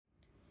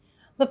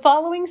The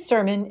following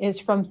sermon is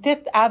from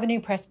Fifth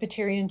Avenue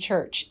Presbyterian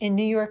Church in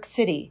New York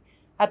City,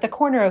 at the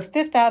corner of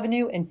Fifth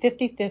Avenue and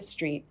 55th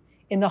Street,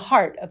 in the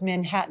heart of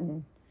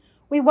Manhattan.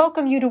 We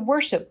welcome you to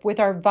worship with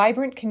our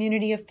vibrant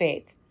community of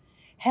faith.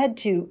 Head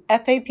to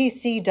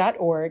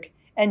fapc.org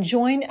and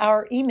join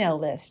our email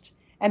list,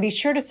 and be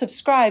sure to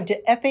subscribe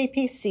to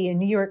FAPC in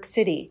New York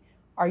City,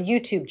 our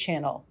YouTube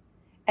channel.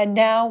 And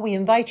now we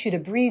invite you to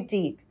breathe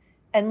deep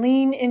and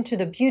lean into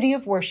the beauty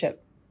of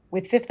worship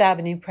with Fifth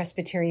Avenue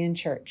Presbyterian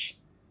Church.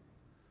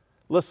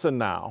 Listen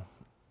now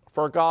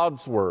for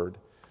God's word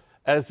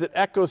as it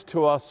echoes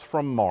to us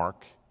from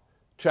Mark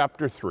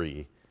chapter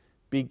 3,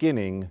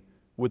 beginning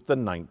with the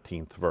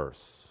 19th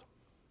verse.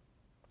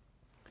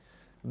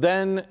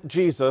 Then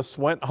Jesus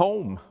went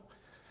home,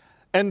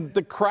 and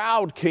the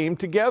crowd came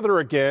together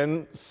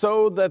again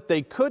so that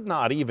they could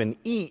not even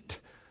eat.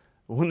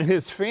 When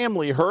his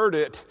family heard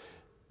it,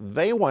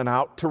 they went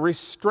out to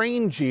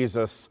restrain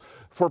Jesus,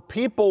 for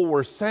people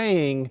were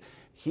saying,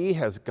 "He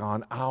has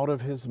gone out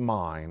of his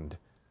mind."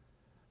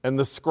 And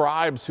the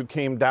scribes who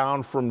came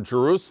down from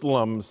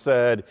Jerusalem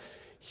said,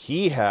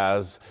 "He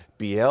has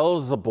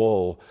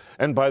Beelzebul,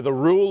 and by the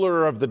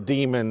ruler of the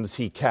demons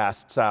he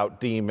casts out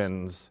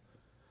demons."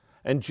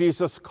 And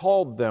Jesus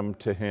called them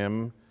to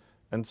him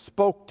and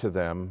spoke to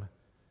them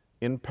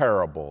in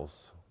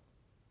parables.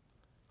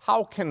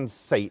 How can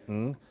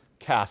Satan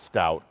cast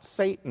out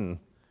Satan?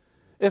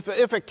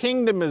 If a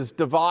kingdom is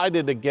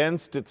divided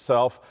against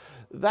itself,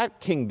 that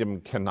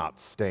kingdom cannot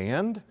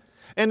stand.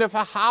 And if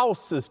a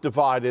house is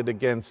divided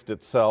against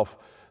itself,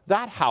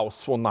 that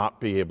house will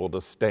not be able to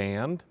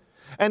stand.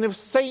 And if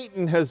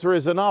Satan has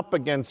risen up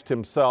against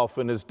himself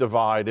and is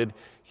divided,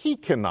 he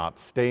cannot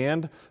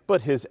stand,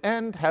 but his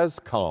end has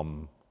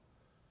come.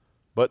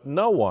 But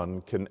no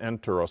one can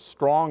enter a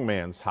strong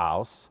man's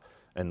house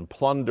and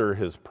plunder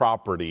his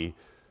property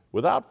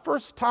without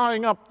first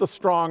tying up the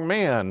strong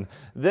man.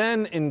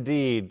 Then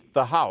indeed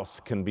the house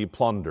can be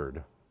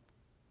plundered.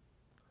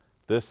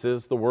 This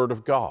is the word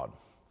of God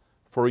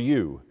for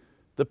you,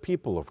 the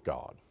people of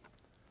God.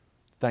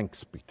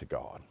 Thanks be to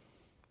God.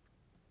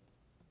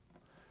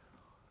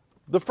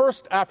 The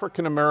first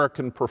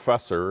African-American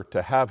professor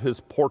to have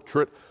his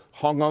portrait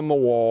hung on the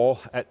wall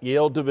at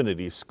Yale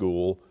Divinity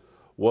School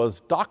was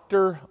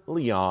Dr.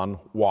 Leon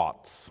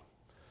Watts.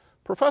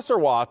 Professor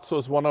Watts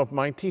was one of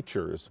my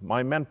teachers,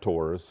 my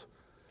mentors,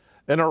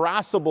 an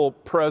irascible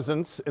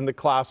presence in the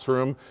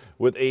classroom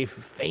with a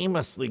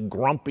famously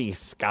grumpy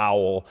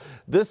scowl.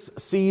 This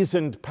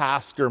seasoned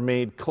pastor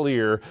made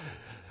clear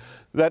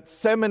that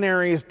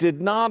seminaries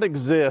did not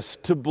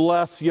exist to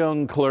bless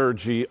young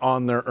clergy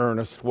on their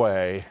earnest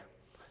way.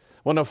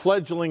 When a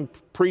fledgling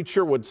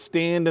preacher would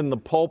stand in the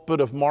pulpit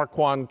of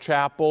Marquand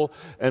Chapel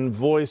and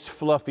voice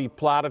fluffy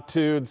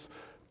platitudes,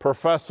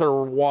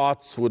 Professor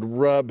Watts would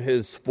rub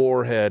his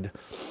forehead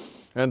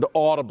and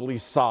audibly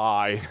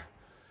sigh.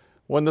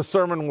 When the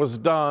sermon was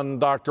done,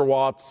 Dr.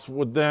 Watts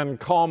would then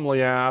calmly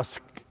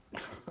ask,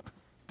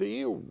 "Do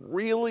you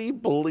really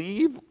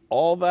believe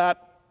all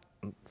that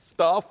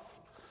stuff?"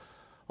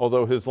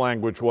 Although his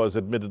language was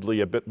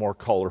admittedly a bit more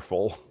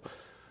colorful.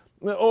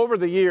 Over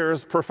the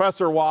years,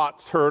 Professor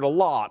Watts heard a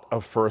lot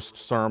of first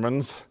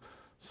sermons,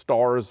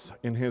 stars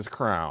in his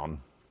crown.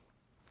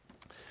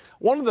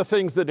 One of the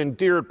things that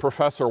endeared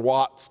Professor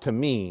Watts to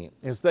me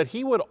is that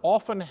he would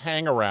often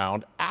hang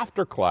around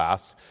after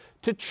class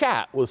to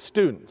chat with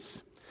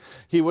students.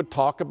 He would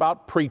talk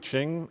about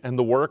preaching and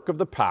the work of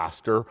the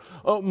pastor.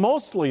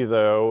 Mostly,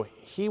 though,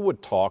 he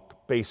would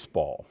talk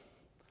baseball.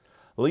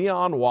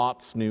 Leon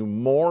Watts knew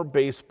more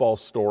baseball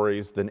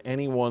stories than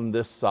anyone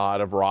this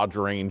side of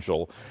Roger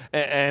Angell.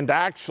 And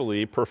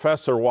actually,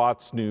 Professor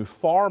Watts knew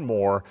far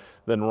more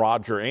than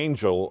Roger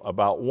Angell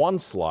about one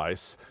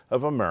slice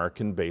of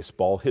American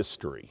baseball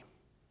history: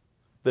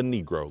 the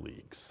Negro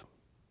Leagues.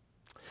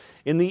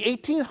 In the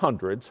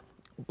 1800s,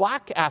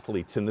 black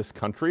athletes in this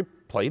country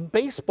played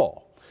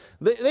baseball.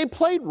 They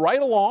played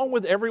right along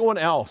with everyone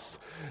else.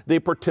 They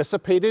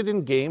participated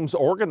in games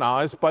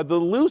organized by the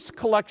loose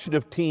collection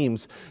of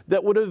teams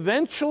that would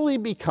eventually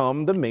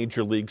become the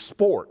major league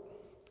sport.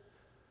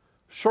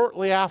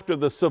 Shortly after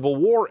the Civil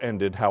War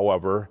ended,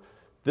 however,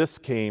 this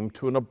came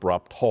to an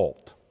abrupt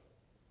halt.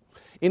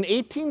 In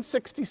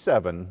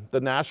 1867,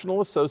 the National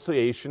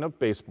Association of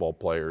Baseball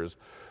Players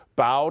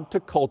bowed to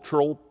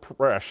cultural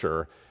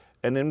pressure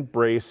and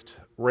embraced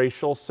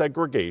racial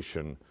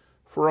segregation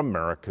for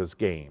America's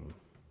game.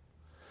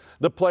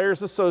 The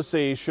Players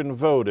Association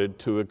voted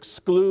to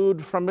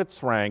exclude from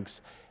its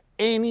ranks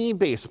any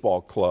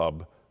baseball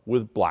club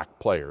with black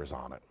players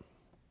on it.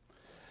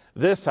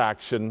 This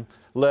action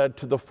led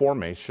to the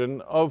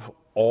formation of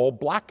all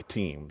black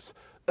teams,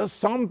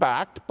 some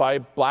backed by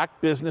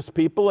black business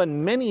people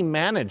and many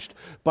managed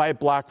by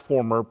black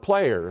former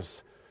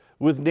players,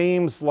 with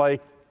names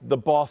like the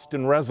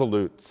Boston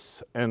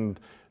Resolutes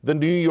and the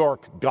New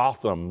York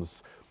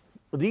Gothams.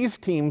 These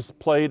teams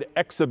played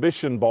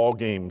exhibition ball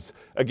games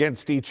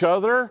against each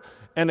other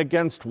and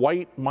against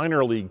white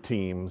minor league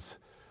teams.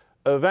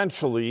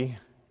 Eventually,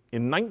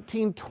 in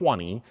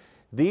 1920,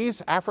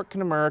 these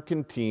African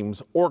American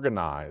teams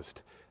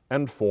organized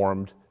and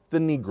formed the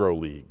Negro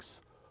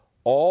Leagues,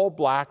 all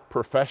black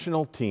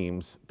professional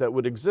teams that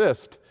would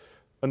exist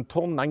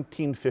until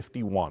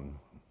 1951.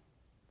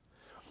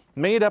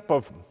 Made up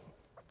of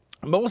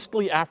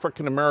mostly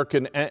African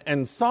American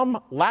and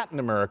some Latin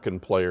American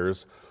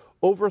players,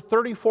 over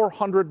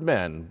 3,400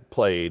 men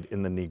played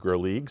in the Negro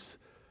Leagues.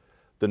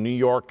 The New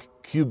York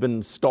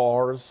Cuban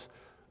Stars,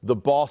 the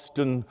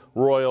Boston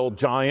Royal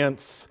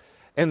Giants,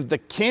 and the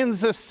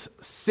Kansas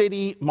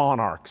City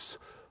Monarchs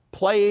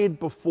played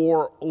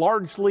before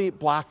largely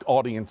black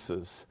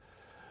audiences.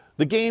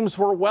 The games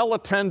were well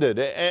attended,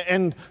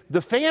 and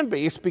the fan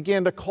base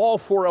began to call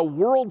for a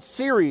World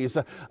Series,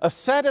 a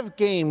set of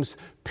games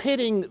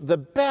pitting the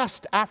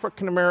best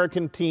African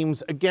American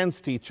teams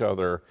against each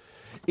other.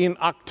 In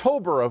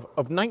October of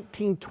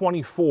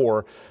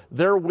 1924,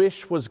 their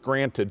wish was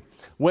granted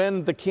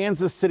when the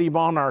Kansas City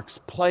Monarchs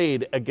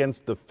played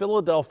against the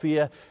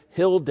Philadelphia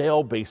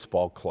Hilldale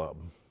Baseball Club.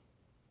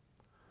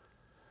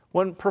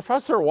 When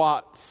Professor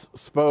Watts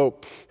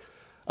spoke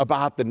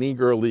about the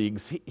Negro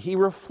Leagues, he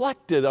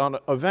reflected on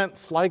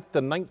events like the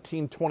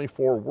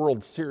 1924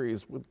 World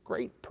Series with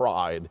great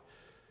pride.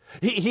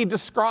 He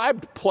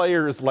described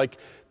players like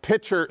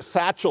pitcher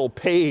Satchel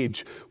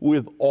Paige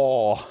with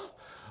awe.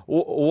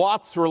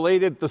 Watts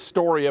related the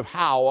story of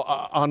how,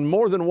 on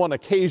more than one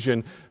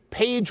occasion,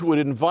 Paige would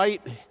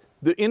invite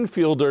the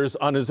infielders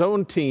on his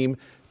own team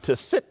to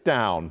sit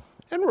down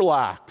and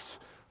relax.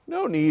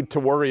 No need to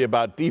worry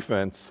about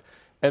defense.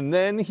 And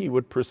then he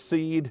would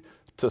proceed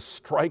to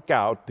strike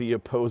out the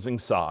opposing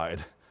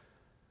side.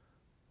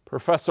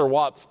 Professor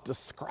Watts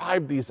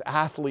described these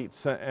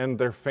athletes and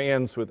their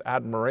fans with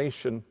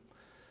admiration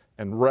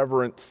and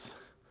reverence.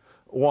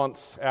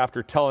 Once,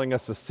 after telling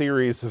us a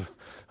series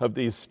of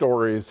these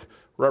stories,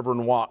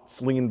 Reverend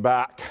Watts leaned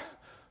back,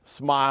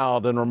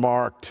 smiled, and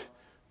remarked,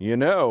 "You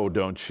know,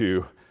 don't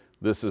you,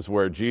 this is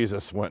where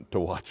Jesus went to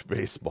watch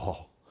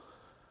baseball."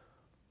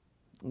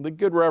 The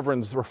good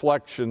Reverend's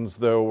reflections,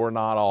 though, were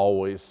not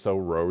always so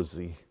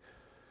rosy.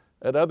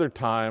 At other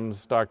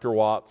times, Dr.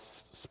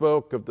 Watts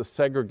spoke of the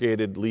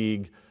segregated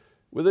league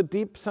with a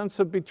deep sense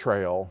of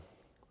betrayal.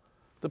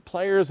 The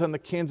players on the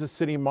Kansas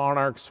City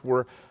Monarchs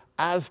were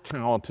as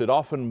talented,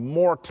 often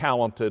more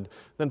talented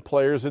than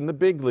players in the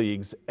big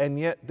leagues, and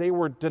yet they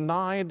were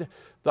denied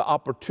the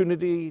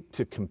opportunity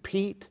to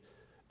compete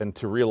and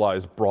to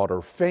realize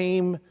broader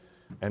fame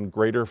and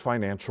greater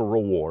financial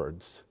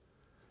rewards.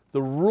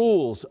 The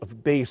rules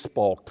of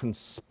baseball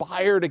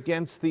conspired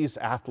against these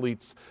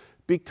athletes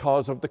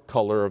because of the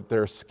color of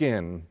their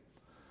skin.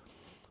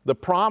 The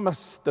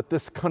promise that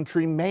this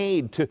country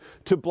made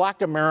to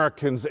black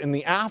Americans in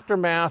the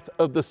aftermath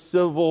of the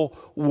Civil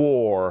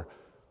War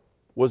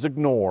was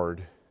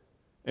ignored.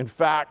 In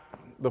fact,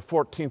 the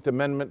 14th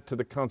Amendment to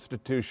the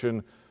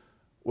Constitution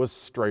was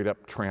straight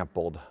up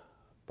trampled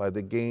by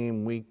the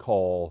game we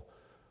call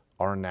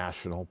our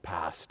national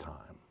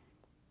pastime.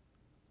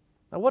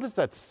 Now, what does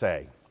that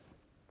say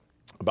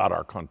about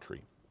our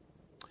country?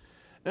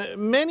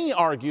 Many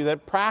argue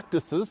that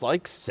practices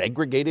like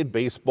segregated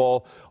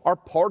baseball are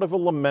part of a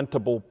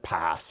lamentable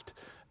past,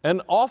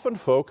 and often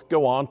folk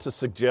go on to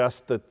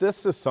suggest that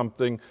this is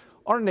something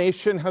our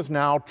nation has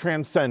now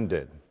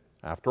transcended.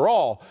 After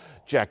all,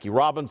 Jackie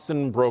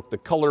Robinson broke the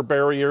color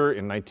barrier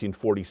in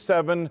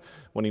 1947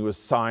 when he was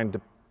signed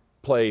to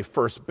play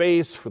first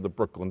base for the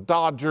Brooklyn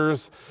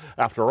Dodgers.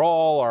 After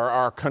all,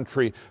 our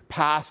country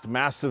passed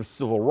massive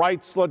civil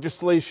rights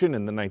legislation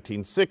in the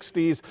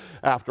 1960s.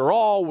 After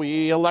all,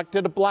 we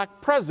elected a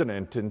black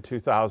president in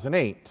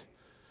 2008.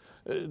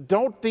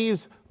 Don't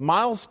these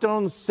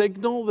milestones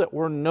signal that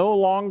we're no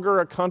longer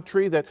a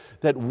country that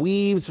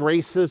weaves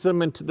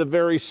racism into the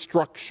very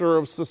structure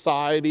of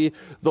society,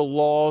 the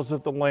laws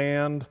of the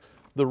land,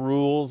 the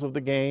rules of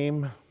the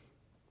game?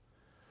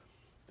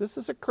 This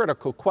is a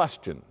critical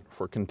question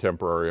for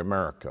contemporary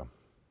America.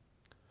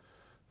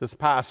 This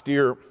past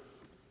year,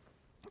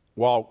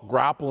 while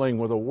grappling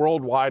with a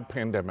worldwide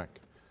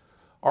pandemic,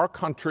 our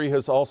country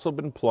has also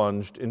been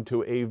plunged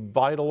into a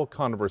vital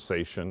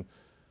conversation.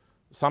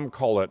 Some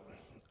call it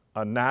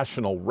a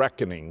national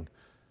reckoning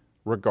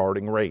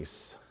regarding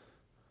race.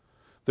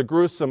 The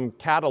gruesome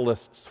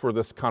catalysts for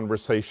this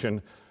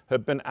conversation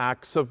have been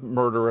acts of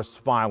murderous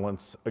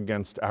violence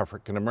against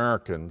African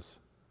Americans.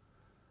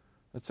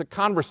 It's a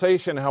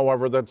conversation,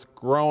 however, that's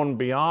grown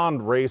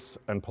beyond race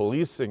and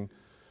policing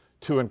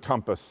to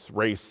encompass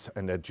race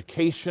and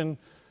education,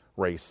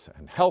 race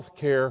and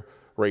healthcare,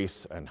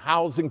 race and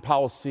housing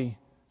policy,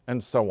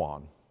 and so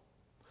on.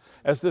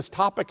 As this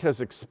topic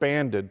has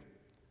expanded,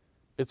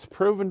 it's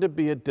proven to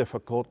be a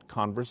difficult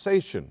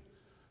conversation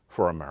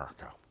for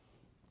America.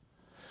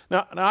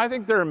 Now, I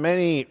think there are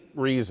many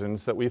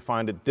reasons that we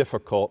find it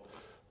difficult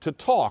to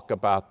talk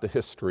about the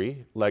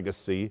history,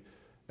 legacy,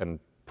 and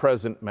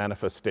present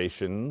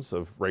manifestations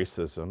of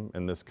racism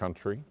in this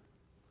country.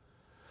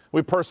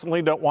 We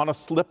personally don't want to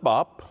slip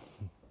up,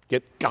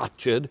 get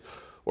gotcha'd,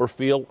 or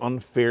feel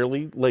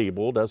unfairly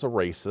labeled as a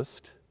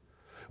racist.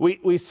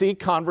 We see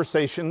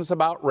conversations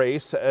about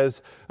race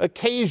as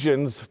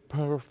occasions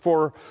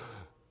for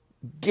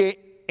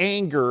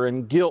anger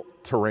and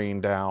guilt to rain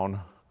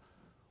down.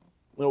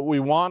 We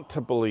want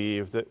to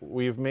believe that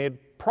we've made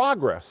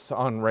progress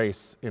on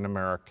race in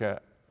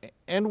America,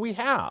 and we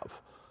have,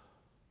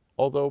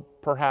 although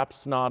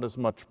perhaps not as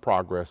much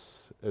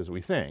progress as we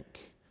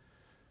think.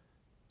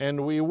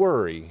 And we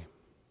worry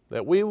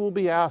that we will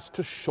be asked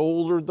to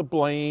shoulder the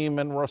blame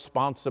and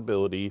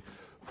responsibility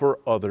for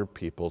other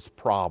people's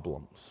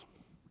problems.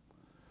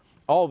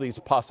 All these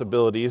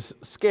possibilities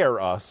scare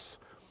us.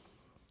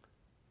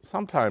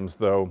 Sometimes,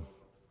 though,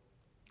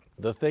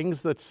 the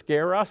things that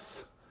scare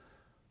us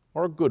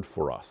are good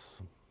for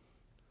us.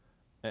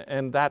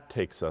 And that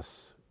takes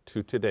us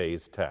to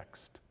today's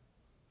text.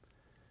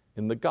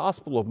 In the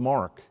Gospel of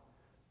Mark,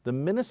 the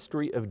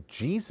ministry of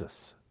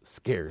Jesus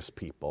scares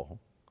people.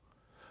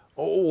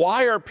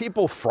 Why are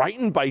people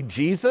frightened by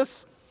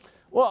Jesus?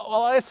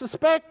 Well, I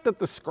suspect that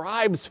the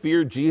scribes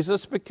fear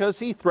Jesus because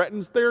he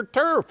threatens their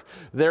turf,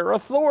 their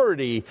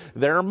authority,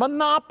 their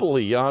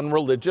monopoly on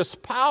religious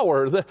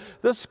power.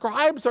 The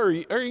scribes are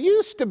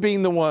used to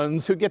being the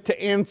ones who get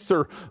to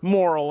answer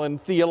moral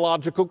and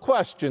theological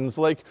questions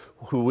like,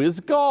 who is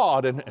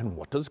God and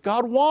what does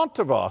God want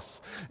of us?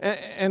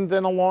 And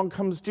then along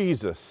comes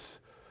Jesus.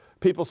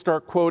 People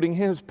start quoting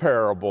his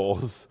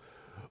parables.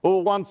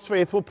 Once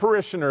faithful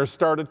parishioners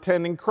start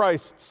attending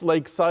Christ's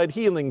lakeside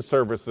healing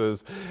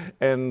services,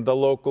 and the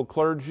local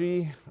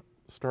clergy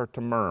start to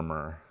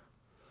murmur.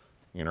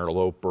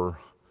 Interloper,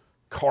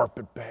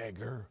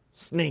 carpetbagger,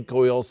 snake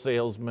oil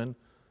salesman.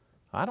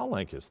 I don't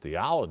like his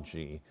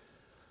theology.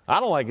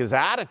 I don't like his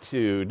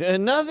attitude.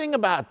 And nothing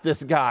about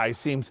this guy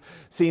seems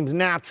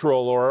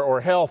natural or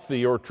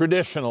healthy or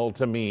traditional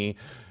to me.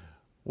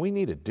 We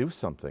need to do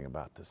something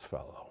about this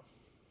fellow.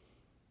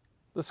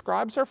 The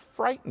scribes are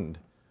frightened.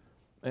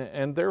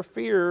 And their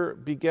fear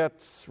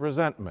begets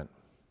resentment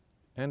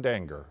and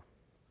anger.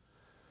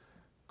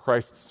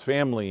 Christ's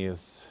family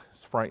is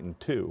frightened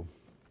too.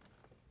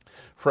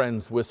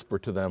 Friends whisper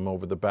to them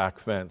over the back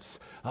fence,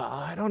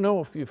 I don't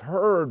know if you've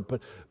heard,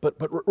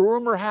 but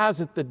rumor has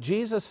it that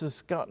Jesus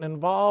has gotten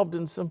involved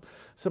in some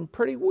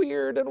pretty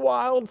weird and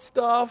wild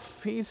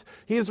stuff.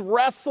 He's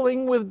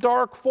wrestling with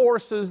dark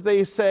forces,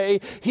 they say.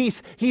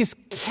 He's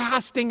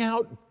casting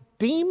out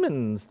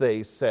demons,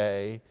 they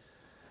say.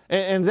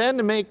 And then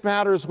to make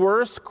matters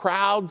worse,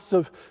 crowds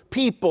of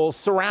people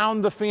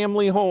surround the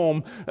family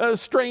home.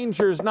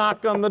 Strangers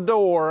knock on the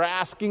door,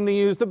 asking to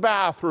use the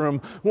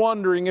bathroom,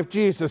 wondering if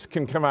Jesus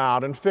can come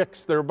out and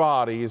fix their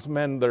bodies,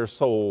 mend their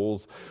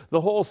souls. The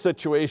whole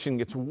situation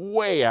gets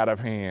way out of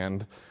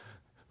hand.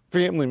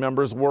 Family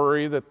members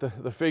worry that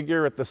the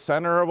figure at the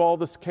center of all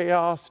this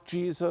chaos,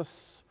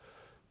 Jesus,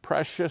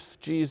 precious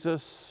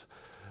Jesus,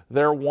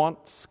 their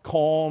once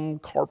calm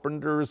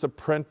carpenter's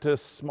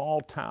apprentice,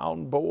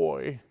 small-town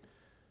boy,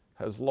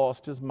 has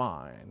lost his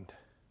mind.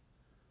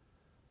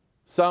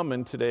 Some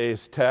in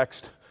today's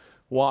text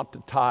want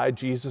to tie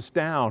Jesus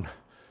down,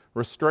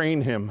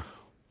 restrain him.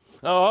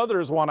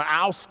 Others want to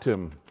oust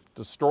him,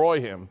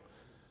 destroy him.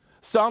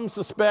 Some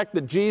suspect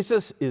that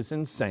Jesus is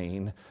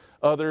insane.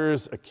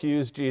 Others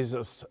accuse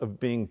Jesus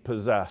of being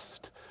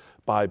possessed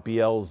by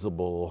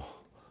Beelzebul,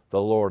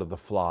 the Lord of the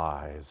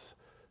Flies,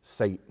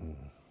 Satan.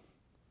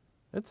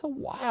 It's a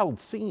wild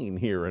scene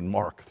here in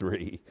Mark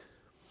 3.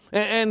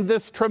 And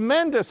this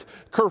tremendous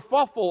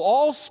kerfuffle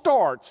all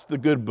starts, the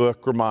good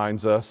book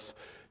reminds us,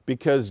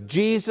 because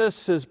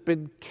Jesus has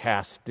been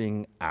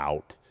casting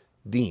out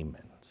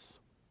demons.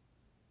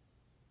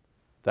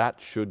 That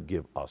should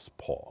give us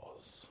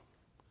pause.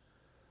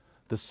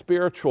 The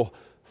spiritual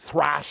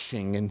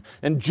thrashing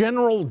and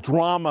general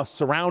drama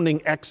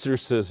surrounding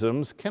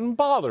exorcisms can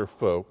bother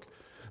folk.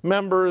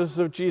 Members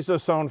of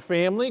Jesus' own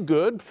family,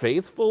 good,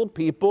 faithful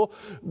people,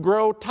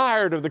 grow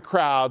tired of the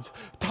crowds,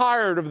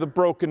 tired of the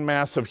broken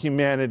mass of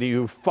humanity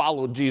who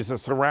follow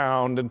Jesus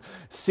around and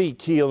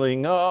seek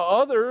healing.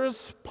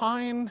 Others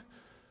pine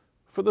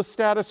for the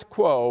status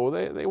quo.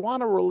 They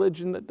want a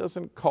religion that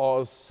doesn't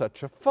cause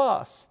such a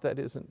fuss, that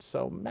isn't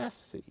so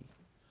messy.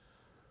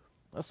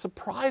 A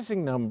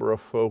surprising number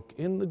of folk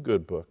in the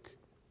good book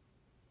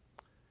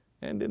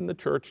and in the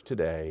church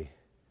today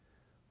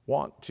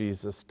want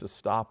Jesus to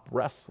stop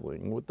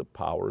wrestling with the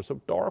powers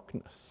of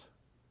darkness.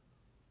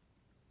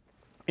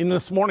 In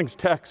this morning's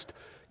text,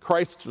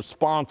 Christ's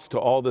response to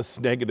all this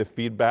negative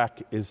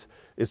feedback is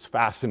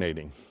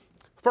fascinating.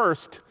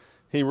 First,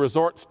 he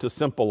resorts to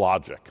simple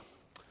logic.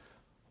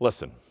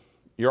 Listen,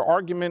 your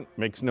argument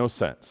makes no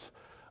sense.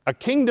 A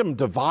kingdom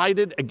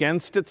divided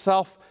against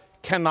itself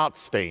cannot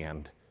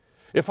stand.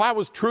 If I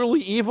was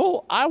truly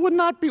evil, I would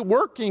not be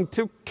working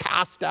to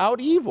cast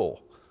out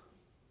evil.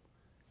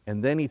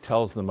 And then he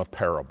tells them a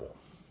parable.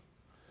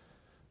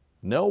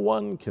 No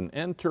one can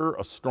enter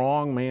a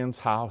strong man's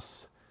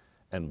house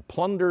and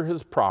plunder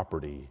his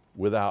property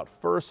without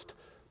first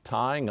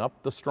tying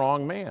up the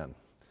strong man.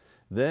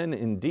 Then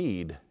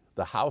indeed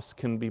the house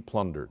can be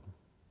plundered.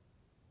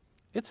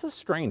 It's a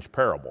strange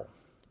parable,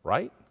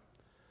 right?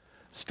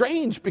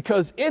 Strange,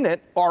 because in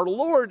it, our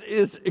Lord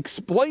is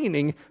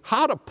explaining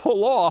how to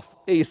pull off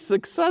a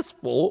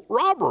successful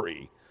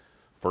robbery.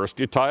 First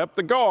you tie up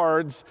the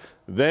guards,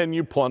 then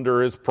you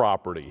plunder his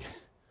property.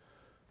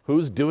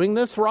 Who's doing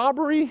this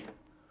robbery?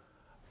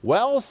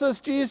 Well, says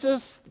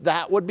Jesus,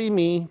 that would be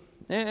me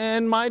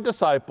and my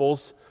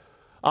disciples.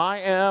 I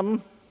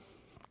am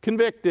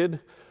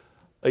convicted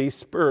a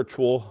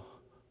spiritual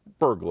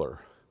burglar.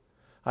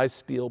 I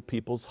steal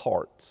people's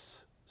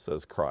hearts,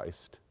 says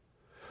Christ.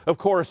 Of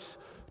course,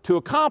 to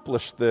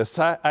accomplish this,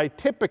 I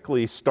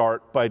typically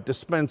start by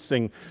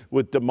dispensing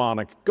with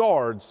demonic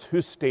guards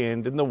who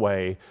stand in the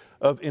way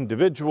of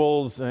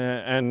individuals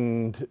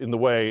and in the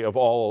way of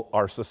all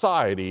our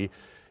society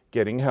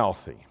getting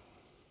healthy.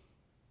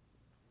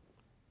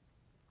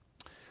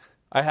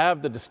 I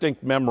have the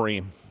distinct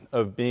memory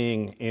of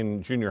being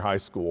in junior high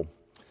school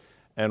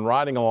and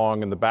riding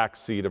along in the back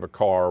seat of a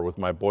car with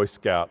my Boy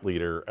Scout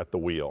leader at the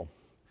wheel.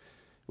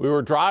 We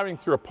were driving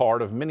through a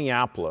part of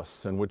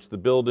Minneapolis in which the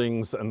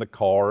buildings and the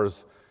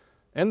cars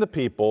and the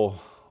people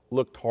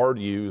looked hard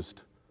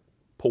used,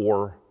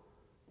 poor,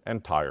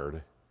 and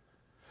tired.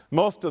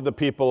 Most of the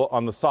people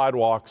on the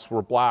sidewalks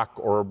were black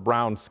or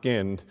brown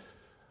skinned.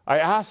 I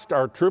asked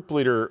our troop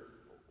leader,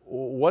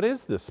 "What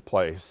is this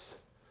place?"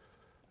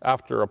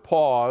 After a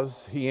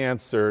pause, he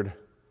answered,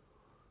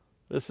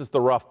 "This is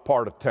the rough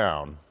part of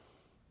town."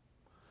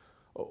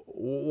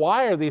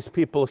 "Why are these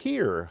people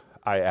here?"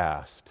 I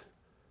asked.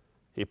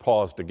 He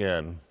paused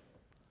again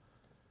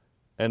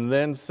and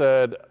then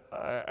said,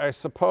 I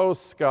suppose,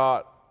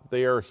 Scott,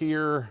 they are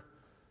here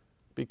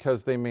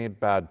because they made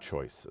bad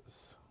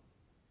choices."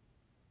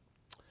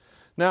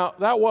 Now,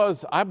 that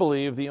was, I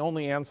believe, the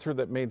only answer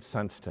that made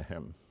sense to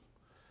him.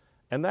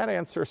 And that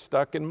answer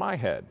stuck in my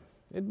head.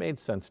 It made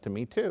sense to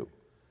me, too.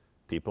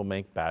 People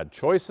make bad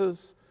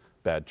choices.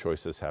 Bad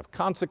choices have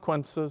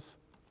consequences.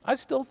 I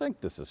still think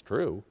this is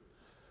true.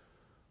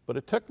 But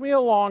it took me a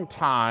long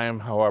time,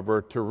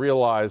 however, to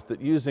realize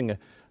that using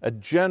a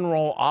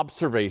general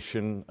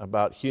observation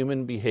about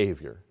human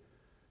behavior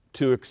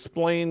to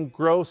explain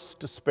gross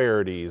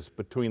disparities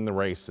between the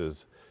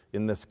races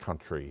in this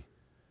country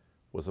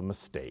was a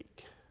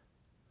mistake.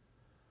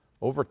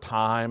 Over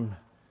time,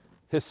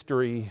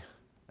 history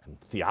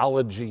and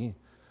theology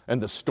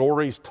and the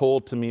stories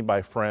told to me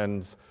by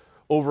friends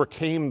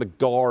overcame the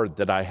guard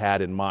that I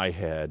had in my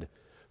head,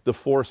 the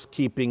force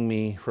keeping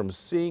me from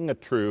seeing a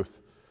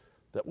truth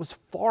that was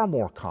far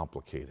more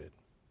complicated.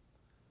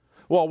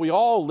 While we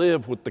all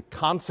live with the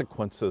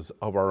consequences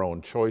of our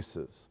own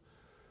choices,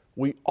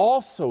 we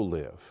also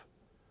live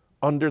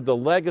under the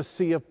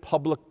legacy of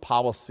public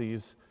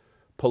policies,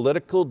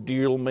 political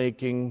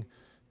deal-making,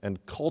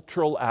 and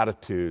cultural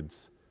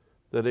attitudes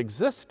that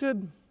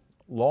existed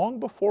long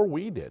before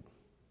we did.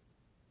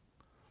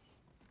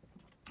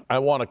 I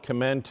want to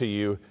commend to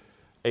you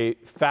a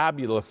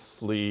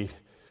fabulously,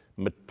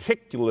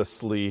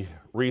 meticulously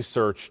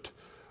researched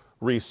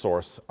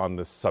resource on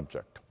this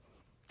subject.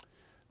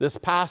 This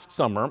past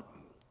summer,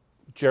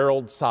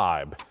 Gerald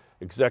Seib,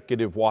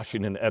 executive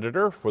Washington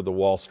editor for the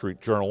Wall Street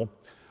Journal,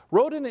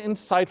 wrote an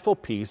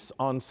insightful piece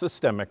on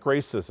systemic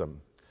racism.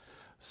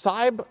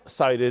 Seib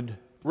cited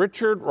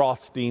Richard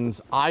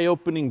Rothstein's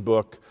eye-opening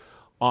book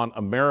on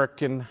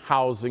American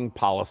housing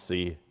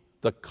policy,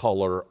 The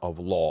Color of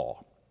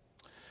Law.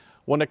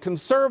 When a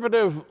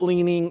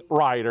conservative-leaning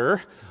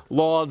writer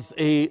lauds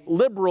a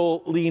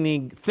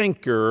liberal-leaning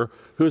thinker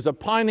who's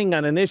opining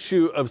on an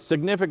issue of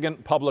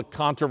significant public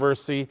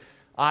controversy,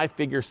 I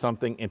figure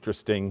something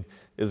interesting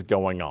is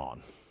going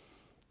on.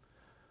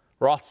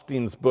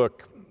 Rothstein's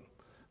book,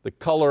 The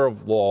Color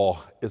of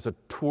Law, is a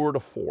tour de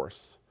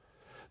force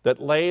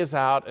that lays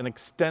out an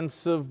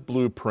extensive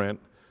blueprint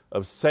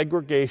of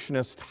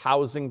segregationist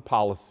housing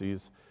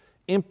policies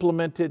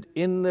implemented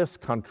in this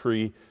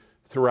country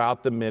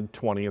throughout the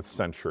mid-20th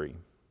century.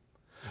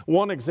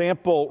 One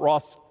example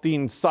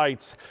Rothstein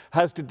cites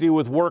has to do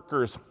with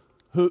workers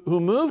who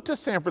moved to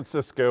San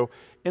Francisco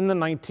in the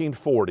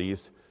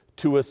 1940s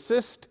to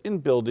assist in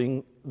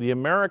building the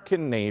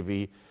American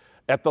Navy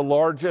at the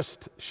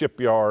largest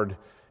shipyard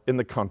in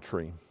the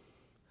country.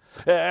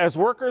 As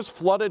workers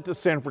flooded to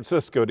San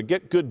Francisco to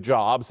get good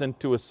jobs and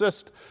to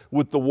assist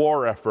with the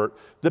war effort,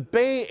 the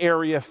Bay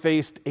Area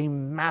faced a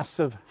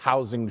massive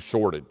housing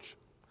shortage.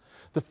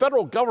 The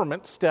federal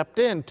government stepped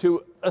in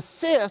to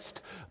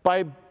assist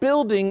by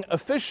building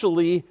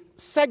officially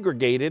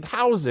segregated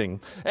housing.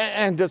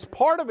 And as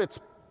part of its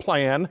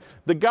plan,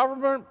 the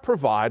government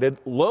provided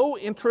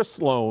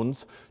low-interest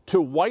loans to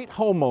white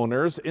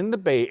homeowners in the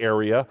Bay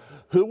Area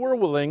who were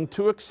willing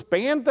to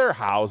expand their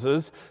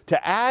houses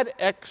to add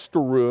extra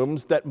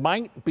rooms that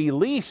might be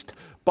leased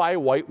by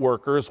white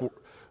workers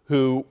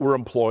who were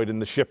employed in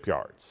the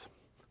shipyards.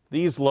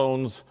 These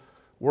loans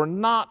were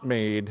not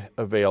made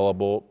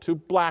available to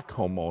black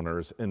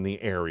homeowners in the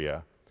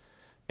area.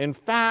 In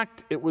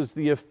fact, it was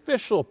the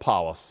official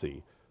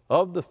policy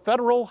of the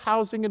Federal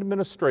Housing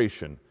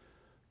Administration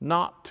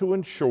not to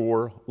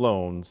insure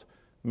loans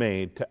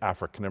made to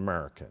African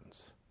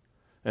Americans.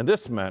 And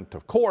this meant,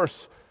 of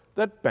course,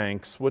 that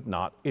banks would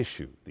not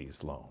issue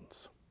these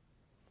loans.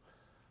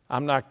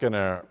 I'm not going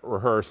to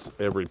rehearse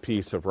every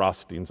piece of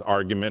Rothstein's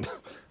argument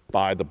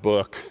by the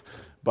book,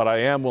 but I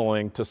am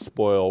willing to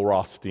spoil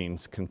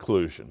Rothstein's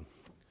conclusion.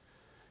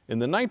 In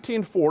the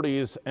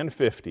 1940s and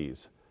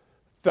 50s,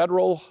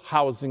 federal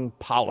housing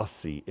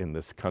policy in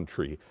this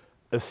country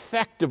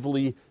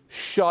effectively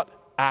shut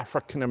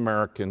African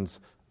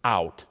Americans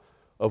out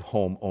of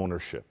home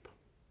ownership.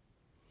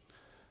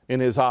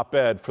 In his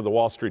op-ed for the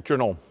Wall Street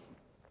Journal,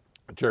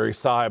 Jerry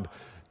Seib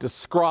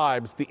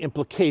describes the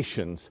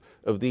implications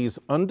of these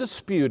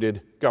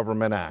undisputed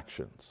government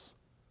actions.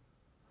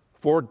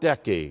 For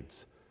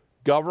decades,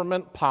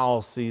 government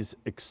policies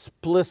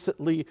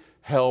explicitly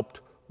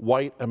helped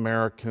white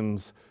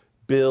Americans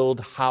build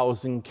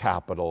housing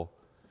capital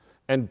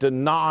and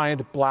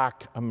denied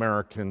Black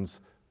Americans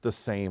the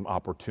same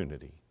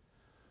opportunity.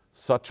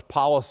 Such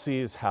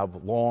policies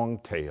have long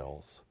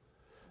tails.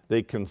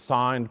 They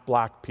consigned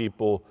Black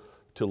people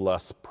to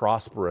less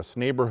prosperous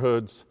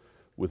neighborhoods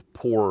with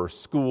poorer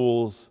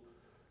schools,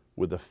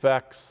 with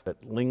effects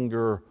that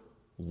linger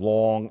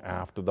long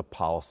after the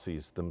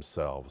policies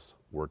themselves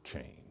were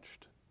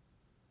changed.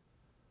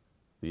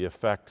 The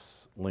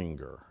effects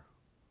linger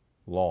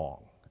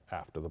long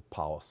after the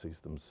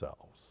policies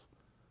themselves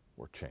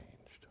were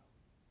changed.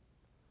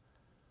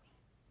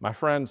 My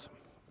friends,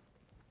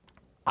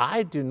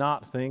 I do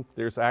not think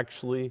there's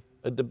actually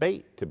a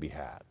debate to be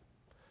had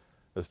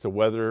as to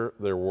whether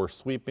there were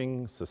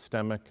sweeping,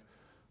 systemic,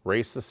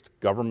 racist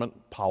government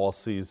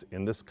policies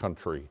in this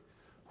country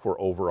for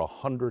over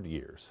 100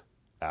 years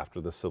after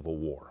the Civil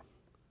War.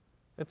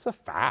 It's a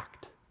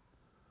fact.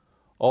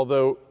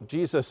 Although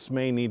Jesus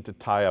may need to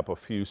tie up a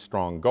few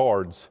strong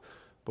guards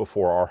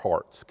before our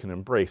hearts can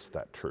embrace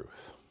that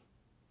truth.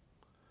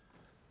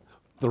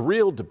 The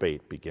real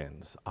debate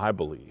begins, I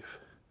believe,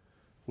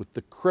 with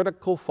the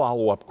critical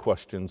follow-up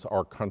questions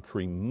our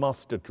country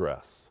must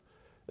address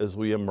as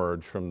we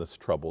emerge from this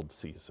troubled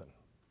season.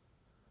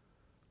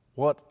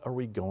 What are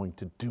we going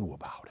to do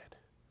about it?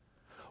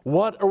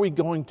 What are we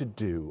going to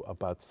do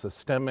about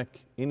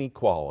systemic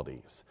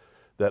inequalities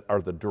that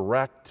are the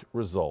direct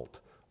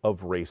result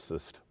of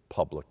racist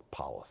public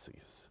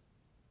policies?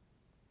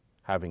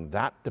 Having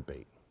that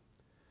debate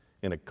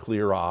in a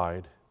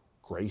clear-eyed,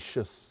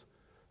 gracious,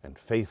 and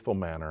faithful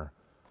manner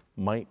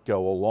might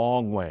go a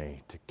long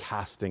way to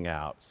casting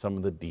out some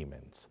of the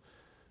demons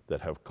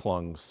that have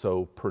clung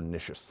so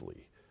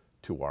perniciously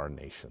to our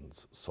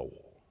nation's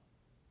soul.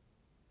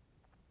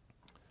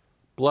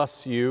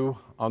 Bless you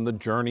on the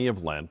journey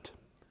of Lent.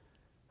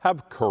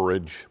 Have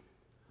courage.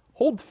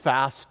 Hold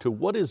fast to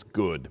what is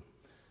good.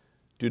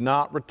 Do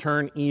not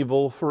return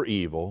evil for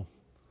evil.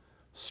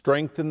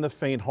 Strengthen the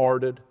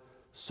faint-hearted.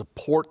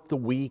 Support the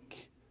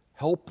weak.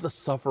 Help the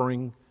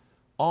suffering.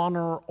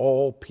 Honor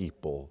all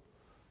people.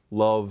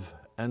 Love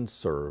and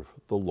serve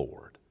the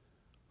Lord.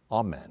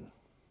 Amen.